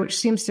statutory, which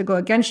seems to go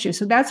against you.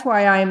 So that's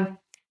why I'm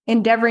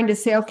endeavoring to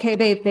say, okay,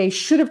 they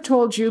should have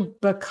told you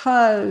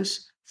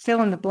because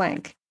fill in the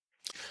blank.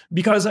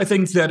 Because I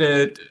think that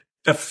it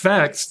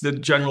affects the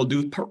general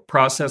due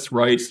process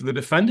rights of the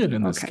defendant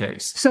in this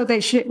case. So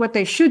what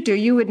they should do,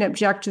 you wouldn't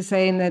object to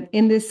saying that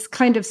in this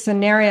kind of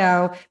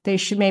scenario, they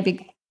should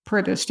maybe,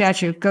 per the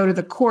statute, go to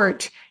the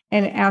court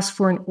and ask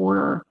for an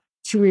order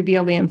to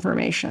reveal the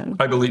information.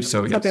 I believe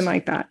so, yes. Something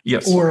like that.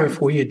 Yes. Or if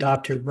we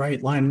adopted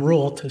right line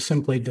rule to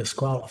simply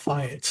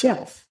disqualify itself.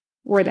 Yes,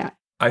 or that.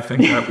 I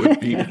think that would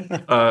be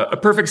a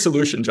perfect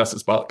solution,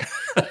 Justice Bullock.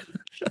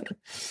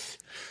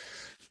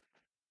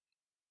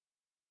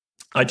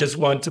 I just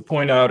want to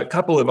point out a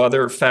couple of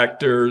other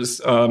factors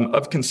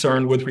of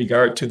concern with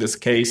regard to this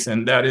case,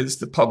 and that is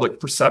the public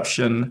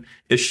perception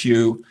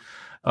issue.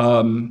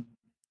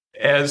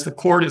 As the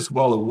court is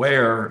well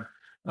aware,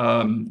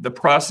 the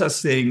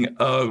processing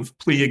of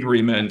plea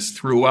agreements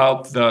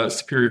throughout the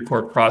Superior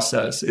Court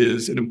process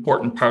is an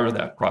important part of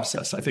that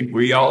process. I think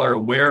we all are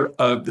aware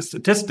of the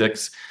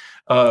statistics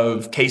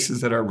of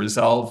cases that are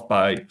resolved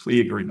by plea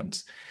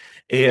agreements.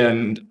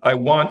 And I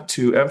want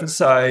to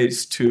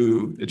emphasize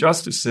to the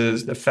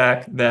justices the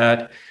fact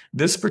that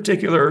this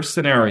particular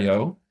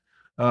scenario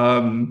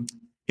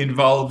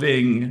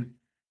involving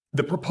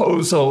the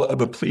proposal of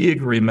a plea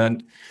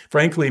agreement,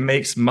 frankly,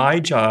 makes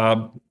my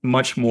job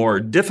much more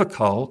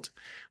difficult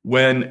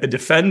when a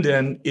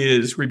defendant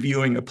is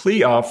reviewing a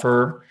plea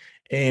offer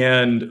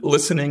and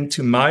listening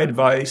to my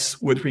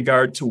advice with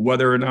regard to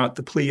whether or not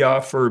the plea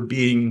offer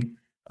being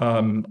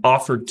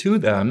offered to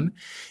them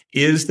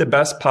is the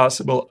best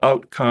possible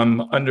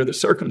outcome under the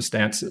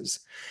circumstances.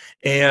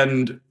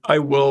 And I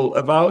will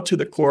avow to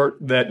the court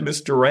that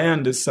Ms.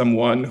 Durand is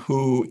someone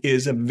who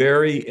is a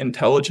very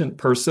intelligent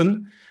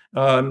person.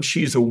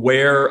 She's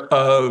aware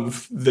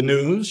of the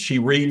news. She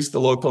reads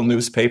the local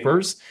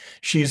newspapers.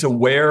 She's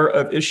aware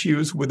of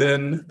issues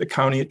within the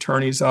county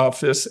attorney's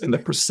office and the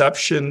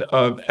perception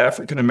of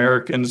African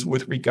Americans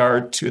with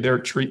regard to their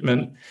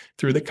treatment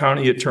through the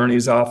county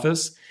attorney's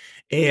office.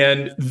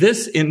 And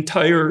this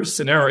entire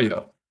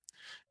scenario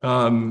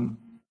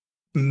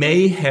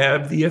may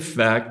have the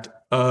effect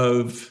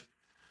of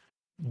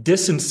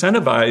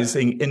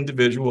disincentivizing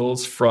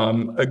individuals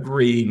from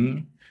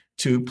agreeing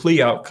to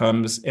plea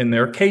outcomes in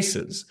their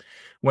cases.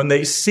 When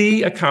they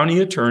see a county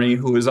attorney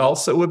who is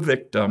also a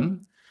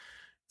victim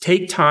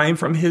take time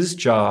from his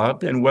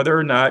job, and whether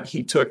or not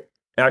he took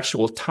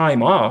actual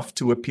time off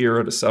to appear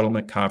at a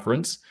settlement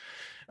conference,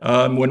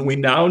 when we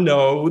now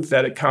know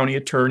that a county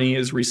attorney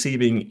is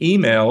receiving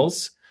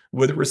emails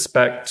with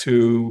respect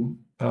to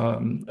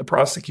a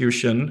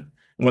prosecution,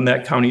 when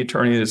that county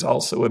attorney is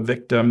also a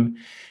victim,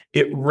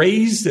 it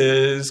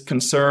raises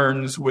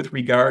concerns with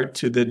regard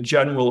to the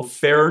general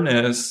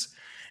fairness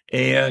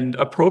and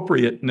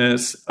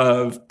appropriateness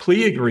of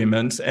plea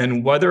agreements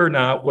and whether or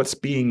not what's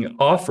being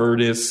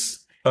offered is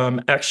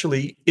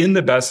actually in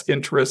the best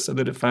interest of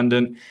the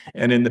defendant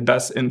and in the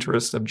best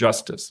interest of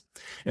justice.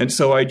 And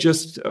so I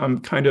just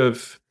kind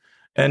of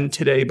end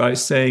today by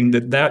saying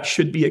that that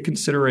should be a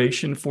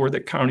consideration for the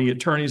county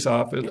attorney's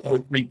office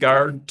with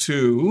regard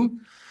to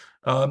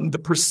the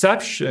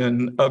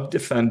perception of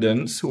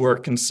defendants who are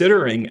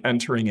considering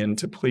entering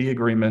into plea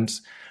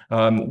agreements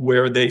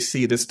where they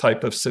see this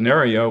type of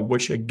scenario,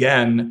 which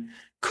again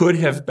could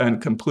have been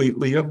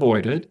completely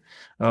avoided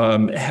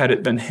had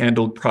it been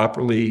handled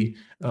properly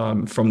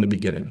from the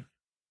beginning.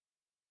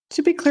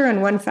 To be clear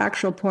on one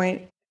factual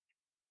point,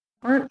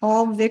 aren't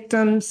all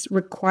victims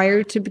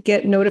required to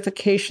get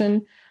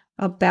notification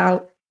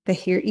about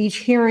each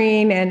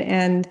hearing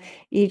and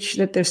each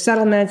that there's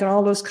settlements and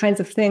all those kinds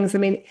of things? I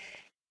mean,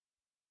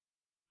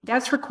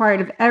 that's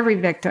required of every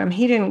victim.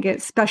 He didn't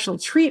get special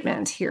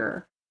treatment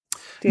here,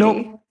 did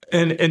he?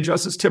 And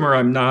Justice Timmer,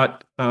 I'm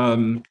not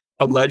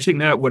alleging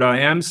that. What I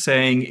am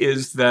saying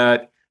is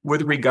that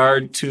with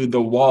regard to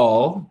the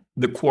wall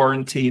the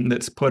quarantine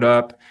that's put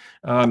up.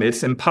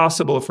 It's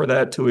impossible for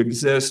that to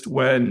exist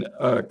when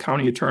a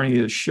county attorney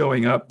is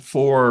showing up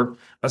for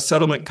a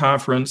settlement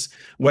conference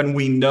when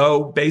we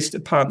know, based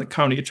upon the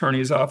county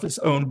attorney's office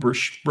own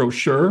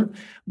brochure,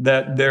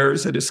 that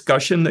there's a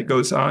discussion that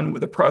goes on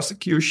with the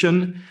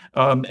prosecution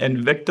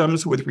and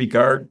victims with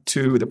regard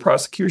to the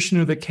prosecution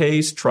of the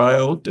case,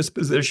 trial,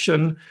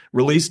 disposition,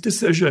 release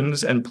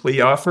decisions, and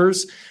plea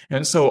offers.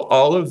 And so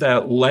all of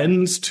that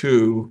lends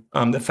to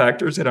the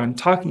factors that I'm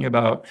talking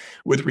about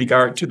with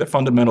regard to the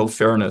fundamental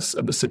fairness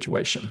of the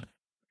situation.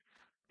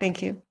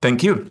 Thank you.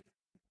 Thank you.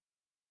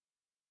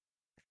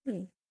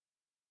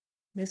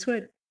 Ms.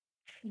 Wood.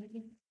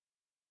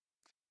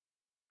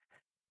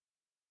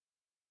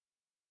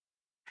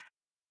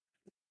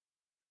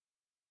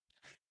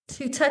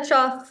 To touch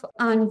off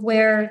on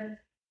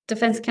where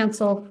defense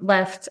counsel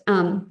left,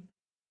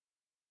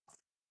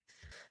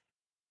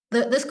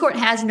 this court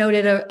has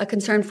noted a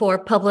concern for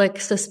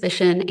public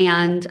suspicion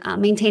and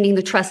maintaining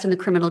the trust in the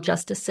criminal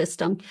justice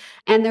system.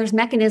 And there's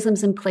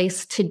mechanisms in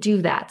place to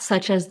do that,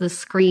 such as the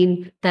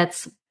screen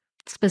that's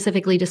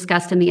specifically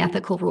discussed in the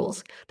ethical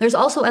rules. There's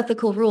also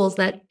ethical rules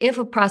that if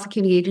a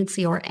prosecuting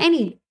agency or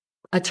any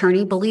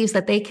attorney believes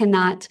that they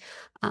cannot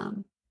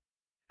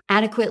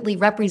adequately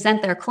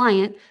represent their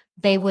client,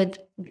 they would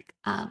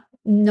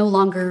no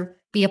longer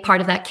be a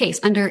part of that case.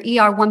 Under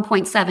ER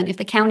 1.7, if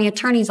the county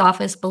attorney's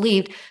office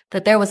believed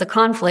that there was a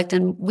conflict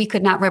and we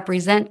could not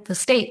represent the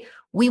state,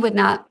 we would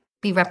not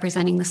be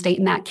representing the state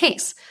in that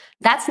case.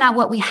 That's not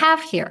what we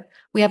have here.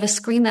 We have a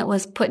screen that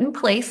was put in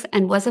place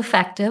and was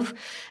effective,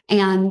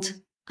 and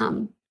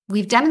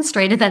we've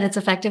demonstrated that it's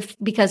effective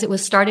because it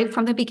was started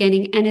from the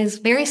beginning and is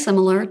very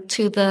similar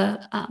to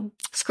the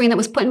screen that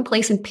was put in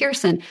place in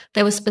Pearson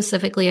that was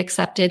specifically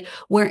accepted,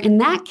 where in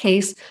that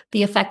case,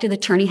 the affected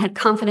attorney had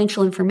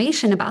confidential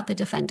information about the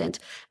defendant,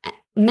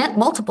 met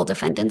multiple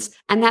defendants,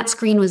 and that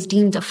screen was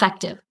deemed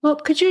effective. Well,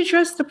 could you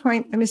address the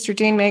point that Mr.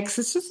 Dean makes?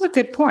 This is a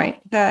good point,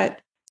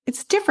 that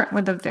it's different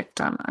with a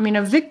victim. I mean,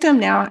 a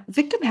victim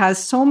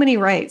has so many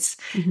rights,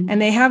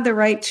 and they have the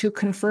right to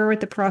confer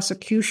with the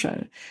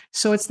prosecution.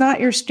 So it's not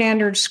your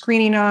standard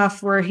screening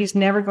off where he's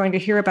never going to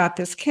hear about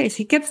this case.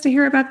 He gets to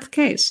hear about the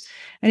case,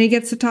 and he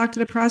gets to talk to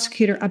the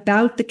prosecutor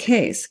about the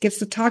case, gets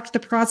to talk to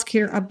the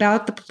prosecutor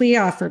about the plea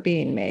offer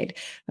being made.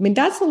 I mean,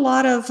 that's a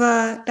lot of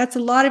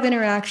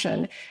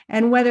interaction.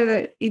 And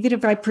even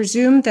if I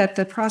presume that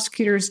the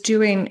prosecutor is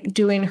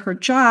doing her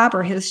job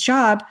or his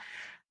job,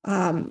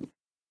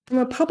 from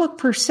a public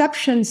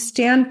perception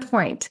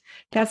standpoint,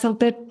 that's a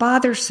bit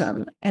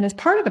bothersome. And as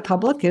part of the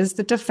public is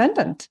the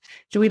defendant.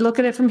 Do we look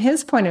at it from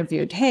his point of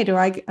view? Hey,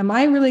 am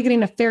I really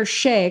getting a fair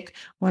shake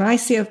when I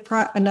see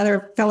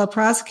another fellow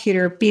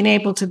prosecutor being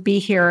able to be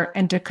here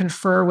and to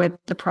confer with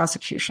the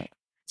prosecution?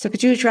 So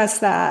could you address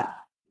that?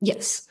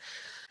 Yes.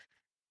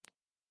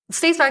 The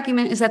state's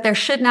argument is that there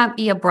should not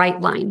be a bright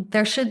line.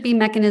 There should be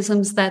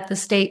mechanisms that the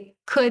state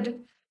could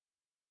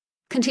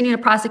continue to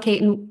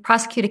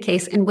prosecute a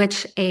case in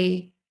which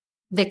a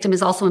victim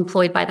is also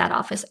employed by that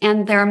office.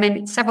 And there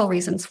are several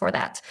reasons for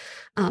that.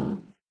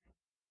 And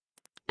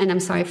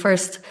I'm sorry,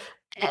 first,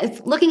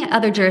 looking at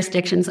other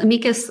jurisdictions,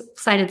 amicus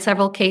cited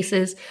several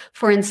cases.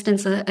 For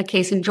instance, a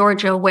case in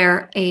Georgia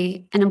where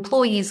an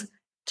employee's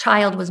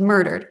child was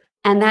murdered,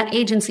 and that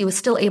agency was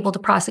still able to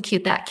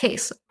prosecute that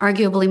case,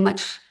 arguably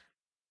much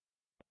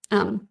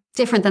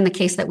different than the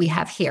case that we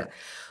have here.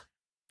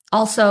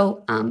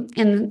 Also,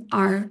 in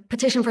our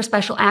petition for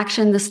special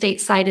action, the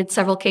state cited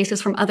several cases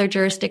from other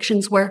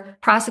jurisdictions where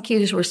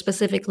prosecutors were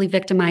specifically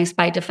victimized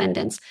by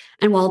defendants.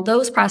 And while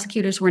those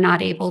prosecutors were not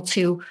able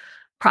to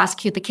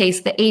prosecute the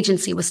case, the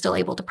agency was still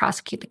able to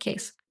prosecute the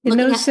case. In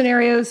those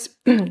scenarios,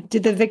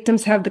 did the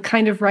victims have the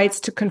kind of rights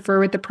to confer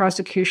with the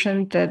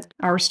prosecution that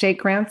our state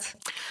grants?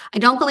 I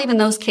don't believe in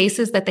those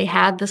cases that they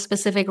had the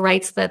specific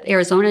rights that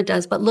Arizona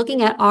does, but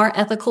looking at our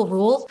ethical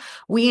rules,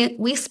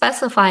 we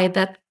specify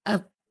that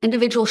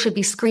individual should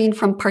be screened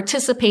from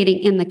participating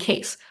in the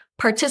case.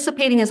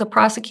 Participating as a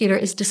prosecutor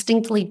is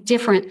distinctly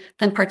different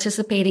than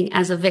participating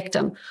as a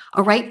victim.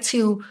 A right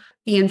to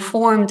be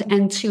informed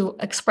and to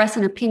express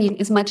an opinion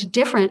is much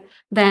different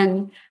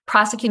than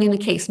prosecuting the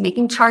case,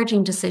 making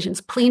charging decisions,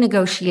 plea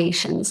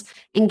negotiations,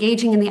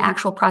 engaging in the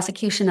actual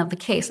prosecution of the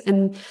case.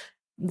 And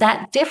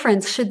that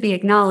difference should be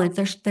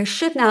acknowledged. There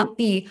should not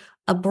be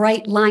a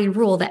bright line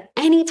rule that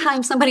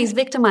anytime somebody's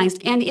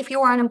victimized, and if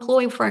you are an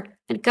employee for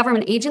a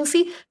government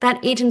agency,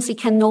 that agency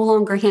can no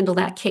longer handle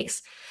that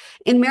case.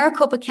 In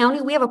Maricopa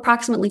County, we have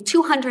approximately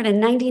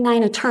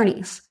 299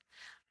 attorneys.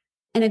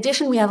 In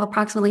addition, we have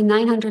approximately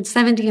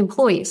 970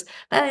 employees.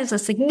 That is a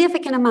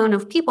significant amount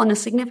of people and a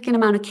significant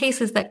amount of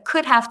cases that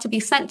could have to be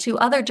sent to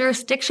other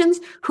jurisdictions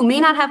who may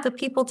not have the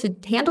people to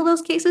handle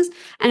those cases,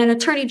 and an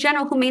attorney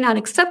general who may not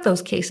accept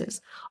those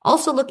cases.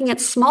 Also, looking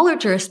at smaller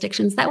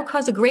jurisdictions, that would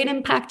cause a great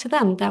impact to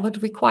them. That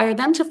would require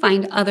them to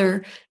find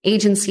other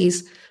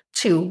agencies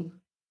to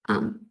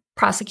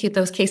prosecute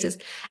those cases.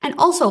 And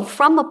also,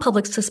 from a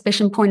public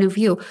suspicion point of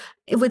view,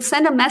 it would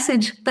send a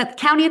message that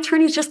county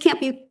attorneys just can't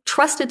be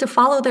trusted to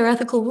follow their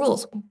ethical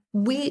rules.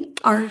 We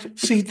are.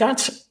 See,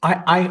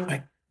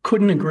 I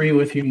couldn't agree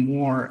with you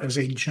more as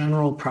a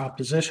general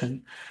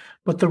proposition,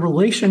 but the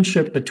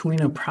relationship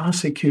between a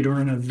prosecutor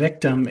and a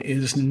victim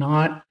is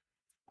not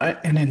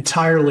an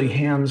entirely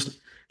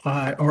hands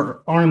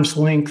or arm's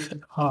length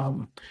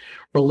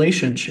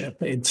relationship.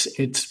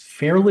 It's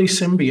fairly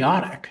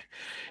symbiotic.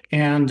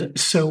 And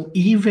so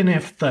even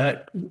if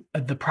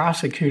the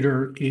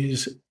prosecutor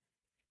is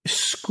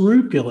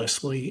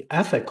scrupulously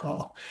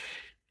ethical,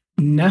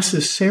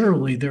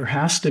 necessarily there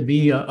has to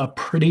be a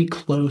pretty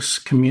close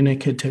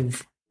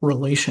communicative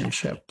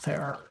relationship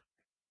there.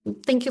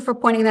 Thank you for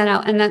pointing that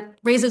out. And that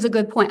raises a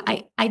good point.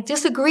 I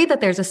disagree that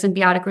there's a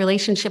symbiotic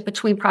relationship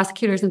between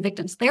prosecutors and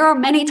victims. There are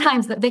many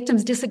times that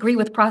victims disagree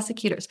with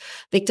prosecutors.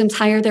 Victims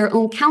hire their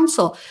own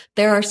counsel.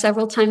 There are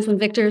several times when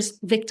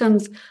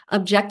victims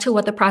object to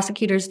what the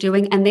prosecutor is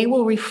doing, and they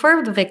will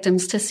refer the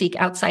victims to seek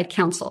outside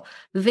counsel.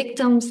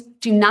 Victims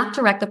do not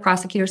direct the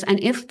prosecutors.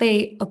 And if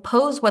they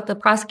oppose what the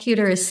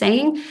prosecutor is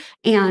saying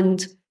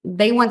and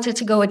they wanted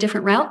to go a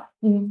different route,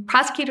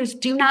 prosecutors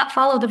do not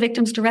follow the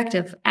victim's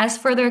directive. As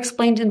further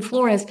explained in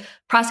Flores,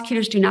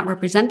 prosecutors do not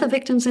represent the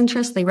victim's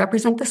interests. They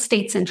represent the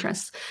state's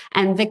interests.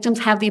 And victims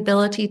have the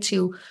ability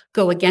to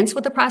go against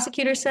what the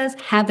prosecutor says,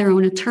 have their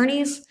own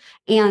attorneys,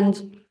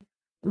 and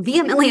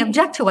vehemently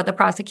object to what the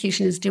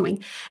prosecution is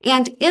doing.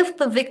 And if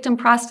the victim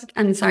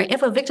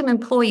if a victim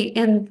employee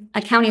in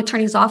a county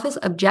attorney's office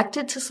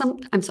objected to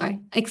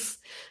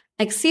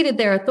exceeded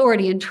their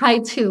authority and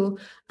tried to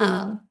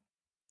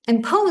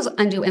impose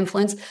undue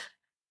influence,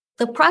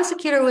 the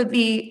prosecutor would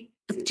be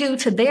due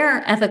to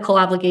their ethical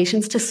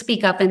obligations to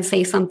speak up and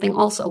say something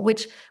also,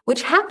 which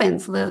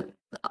happens.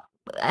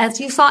 As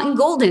you saw in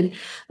Golden,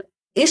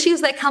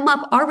 issues that come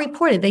up are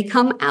reported. They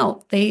come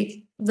out.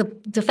 The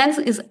defense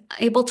is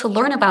able to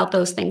learn about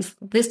those things.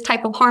 This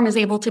type of harm is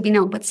able to be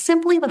known. But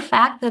simply the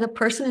fact that a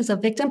person is a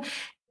victim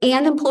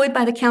and employed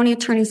by the county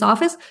attorney's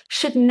office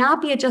should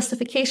not be a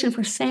justification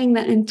for saying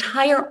that an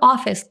entire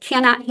office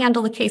cannot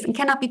handle the case and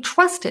cannot be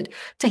trusted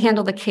to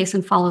handle the case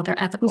and follow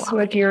their ethical So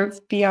like you're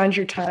beyond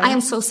your time. I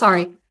am so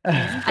sorry.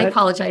 I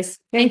apologize.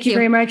 Thank you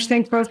very much.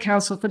 Thank both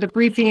counsel for the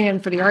briefing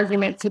and for the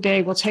argument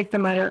today. We'll take the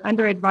matter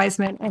under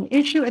advisement and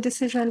issue a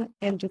decision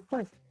in due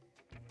course.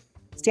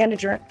 Stand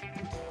adjourned.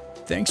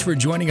 Thanks for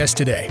joining us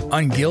today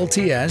on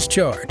Guilty as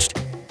Charged.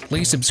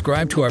 Please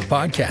subscribe to our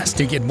podcast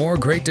to get more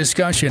great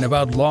discussion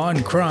about law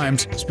and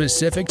crimes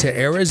specific to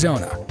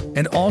Arizona,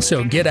 and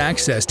also get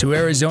access to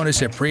Arizona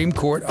Supreme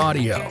Court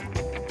audio.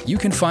 You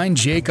can find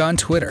Jake on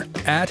Twitter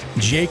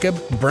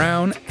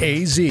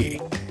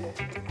 @JacobBrownAZ